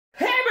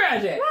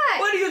Bridget!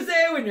 What do you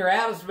say when you're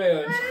out of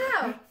spoons? I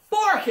don't know.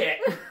 Fork it!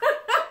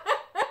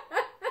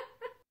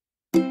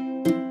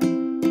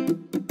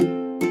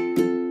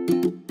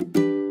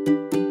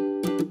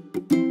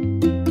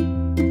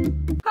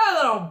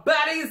 Hi little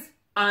buddies!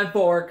 I'm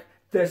Fork,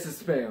 this is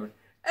Spoon.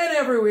 And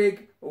every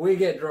week, we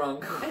get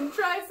drunk. And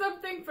try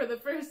something for the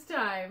first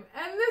time.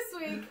 And this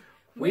week,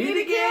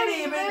 we can't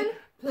even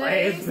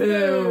play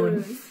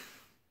spoons.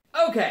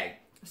 Okay,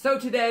 so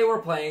today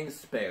we're playing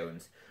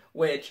spoons,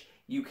 which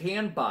you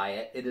can buy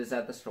it. It is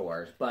at the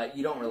stores, but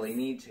you don't really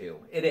need to.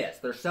 It is.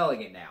 They're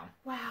selling it now.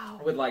 Wow.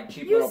 With like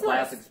cheap little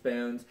plastic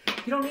spoons.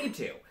 You don't need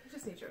to. You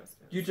just need your own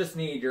spoon. You just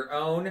need your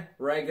own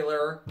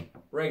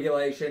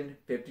regulation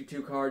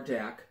 52 card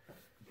deck.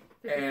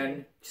 53.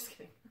 And just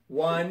kidding.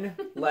 One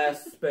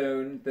less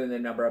spoon than the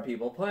number of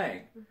people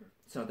playing.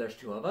 So there's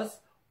two of us,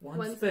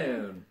 one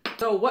spoon.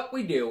 So what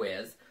we do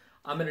is,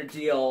 I'm going to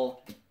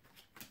deal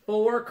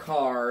 4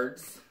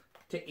 cards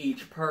to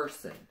each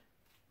person.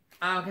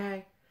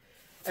 Okay?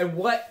 And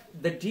what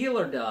the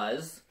dealer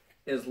does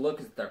is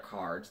look at their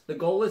cards. The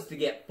goal is to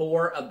get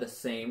 4 of the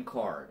same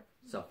card.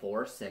 So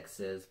 4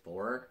 sixes,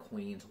 4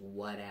 queens,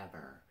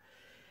 whatever.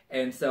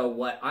 And so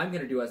what I'm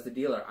going to do as the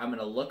dealer, I'm going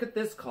to look at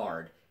this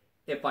card.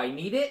 If I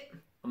need it,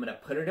 I'm going to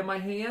put it in my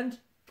hand,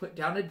 put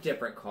down a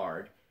different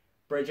card.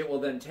 Bridget will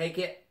then take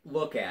it,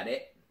 look at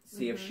it,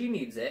 see if she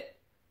needs it.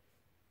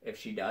 If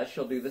she does,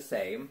 she'll do the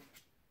same.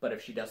 But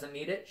if she doesn't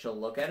need it, she'll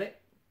look at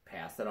it,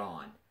 pass it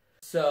on.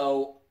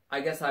 So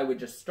I guess I would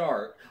just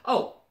start.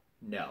 Oh,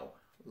 no.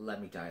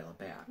 Let me dial it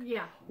back.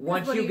 Yeah.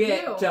 Once you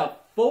get to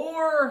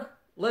 4,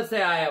 let's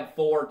say I have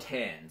 4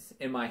 tens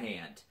in my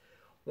hand.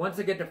 Once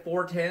I get to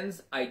 4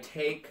 tens, I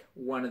take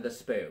one of the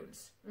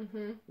spoons.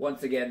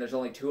 Once again, there's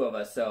only 2 of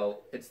us,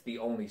 so it's the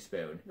only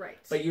spoon. Right.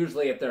 But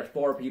usually if there's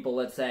 4 people,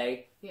 let's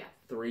say,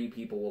 3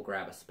 people will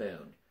grab a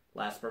spoon.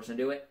 Last person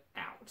to do it,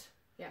 out.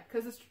 Yeah,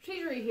 because the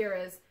strategy here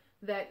is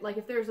that, like,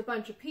 if there's a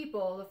bunch of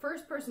people, the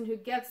first person who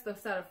gets the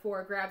set of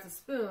 4 grabs a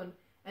spoon,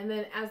 and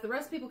then as the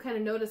rest of people kind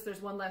of notice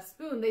there's one less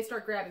spoon, they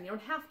start grabbing. You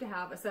don't have to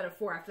have a set of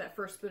 4 after that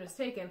first spoon is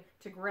taken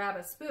to grab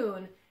a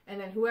spoon, and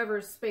then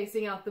whoever's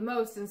spacing out the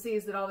most and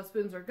sees that all the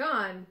spoons are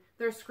gone,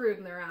 they're screwed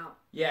and they're out.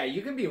 Yeah,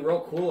 you can be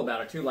real cool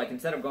about it, too. Like,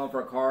 instead of going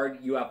for a card,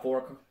 you have 4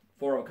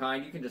 of a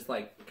kind, you can just,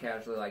 like,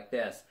 casually like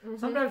this.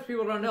 Sometimes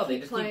people don't know. They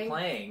just keep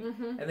playing.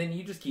 And then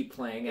you just keep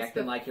playing,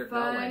 acting like you're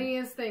going. It's the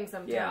funniest thing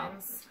sometimes. Yeah.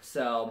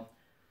 So,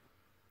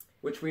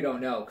 which we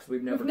don't know, because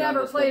we've never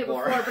played it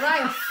before, but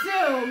I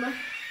assume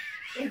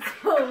it's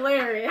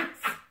hilarious.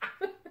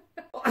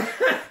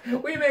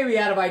 We may be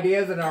out of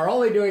ideas and are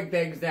only doing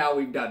things now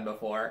we've done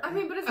before. I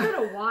mean, but it's been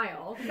a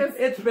while.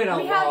 It's been a long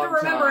time. We have to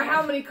remember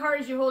how many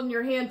cards you hold in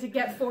your hand to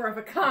get 4 of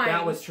a kind.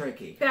 That was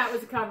tricky. That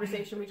was a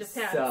conversation we just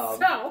had.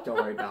 So don't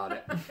worry about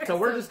it. So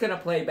we're just going to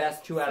play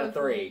best 2 out of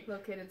 3.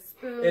 Located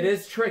spoon. It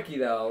is tricky,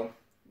 though,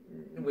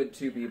 with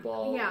 2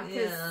 people. Yeah,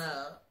 because,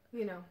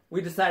 you know.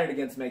 We decided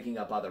against making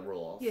up other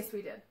rules. Yes,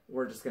 we did.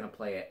 We're just going to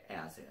play it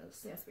as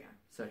is. Yes, we are.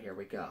 So here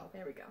we go.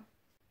 There we go.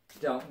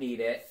 Don't need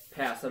it,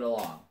 pass it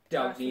along.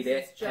 Don't need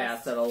it,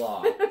 pass it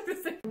along.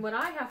 What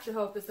I have to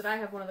hope is that I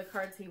have one of the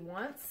cards he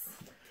wants.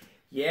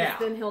 Yeah.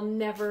 Then he'll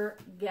never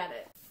get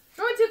it.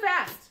 Going too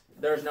fast.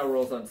 There's no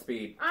rules on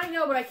speed. I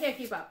know, but I can't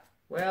keep up.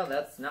 Well,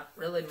 that's not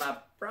really my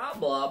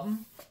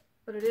problem.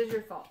 But it is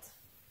your fault.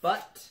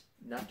 But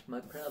not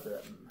my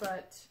problem.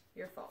 But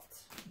your fault.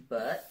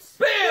 But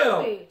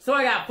boom! So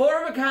I got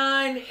 4 of a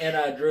kind, and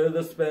I drew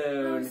the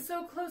spoon. I was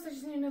so close. I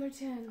just need another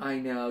 10. I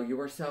know, you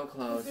were so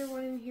close. Is there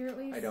one in here at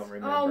least? I don't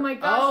remember. Oh my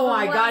gosh! Oh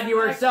my God, you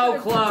were so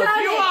close.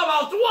 You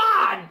almost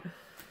won.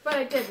 But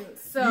I didn't.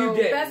 So you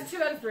didn't. That's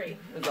 2 out of 3. It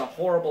was a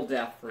horrible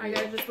death for you. I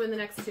gotta just win the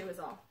next 2 is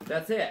all.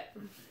 That's it.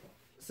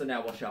 So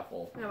now we'll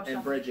shuffle.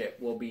 And Bridget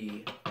will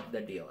be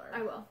the dealer.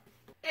 I will.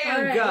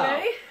 And right, go.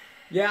 Ready?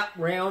 Yeah,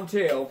 round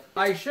 2.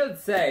 I should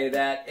say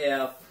that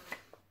if,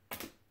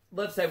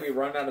 let's say we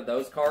run out of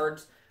those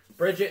cards,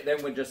 Bridget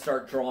then would just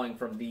start drawing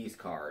from these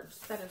cards.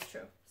 That is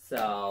true.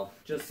 So,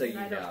 just so you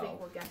know. I don't think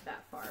we'll get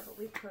that far, but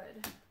we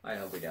could. I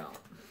hope we don't.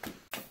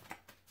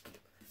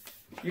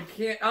 You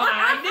can't. Oh,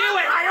 I knew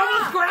it! I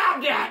almost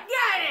grabbed it!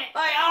 Get it!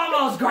 I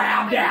almost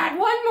grabbed it!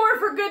 One more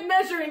for good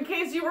measure in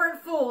case you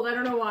weren't fooled. I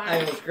don't know why. I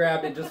almost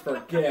grabbed it just for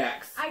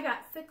kicks. I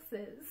got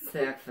 6s.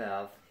 6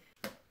 of.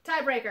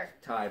 Tiebreaker.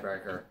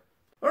 Tiebreaker.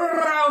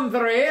 Round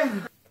 3.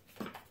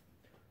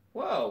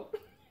 Whoa.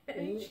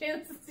 Any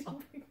chances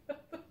you pick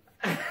up?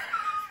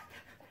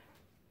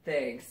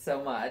 Thanks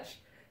so much.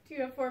 Do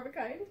you have 4 of a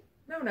kind?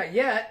 No, not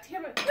yet.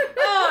 Damn it.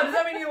 Oh, does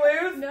that mean you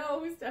lose? No,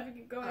 we still have to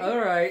keep going.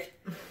 Alright.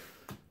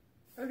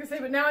 I was gonna say,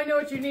 but now I know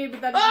what you need, but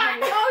that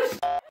doesn't mean... Oh,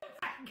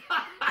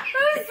 that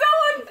is so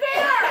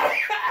unfair!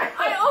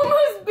 I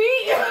almost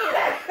beat you!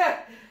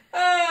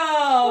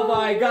 Oh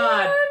my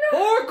God.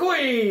 4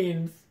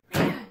 queens!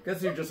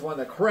 Guess you just won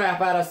the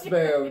crap out of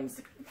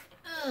spoons.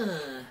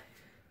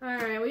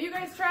 Alright, well you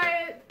guys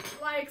try it.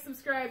 Like,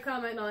 subscribe,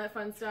 comment, and all that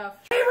fun stuff.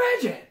 Hey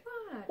Bridget!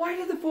 What? Why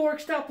did the fork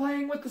stop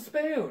playing with the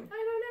spoon? I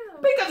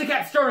don't know. Because it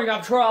kept stirring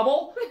up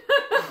trouble.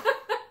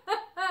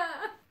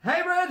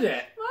 Hey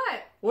Bridget!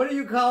 What? What do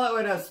you call it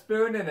when a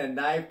spoon and a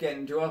knife get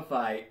into a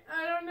fight?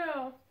 I don't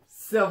know.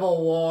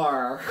 Civil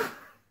War.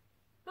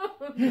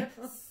 Oh, no.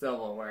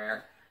 Civil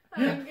War.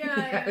 I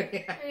got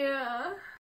it. Yeah.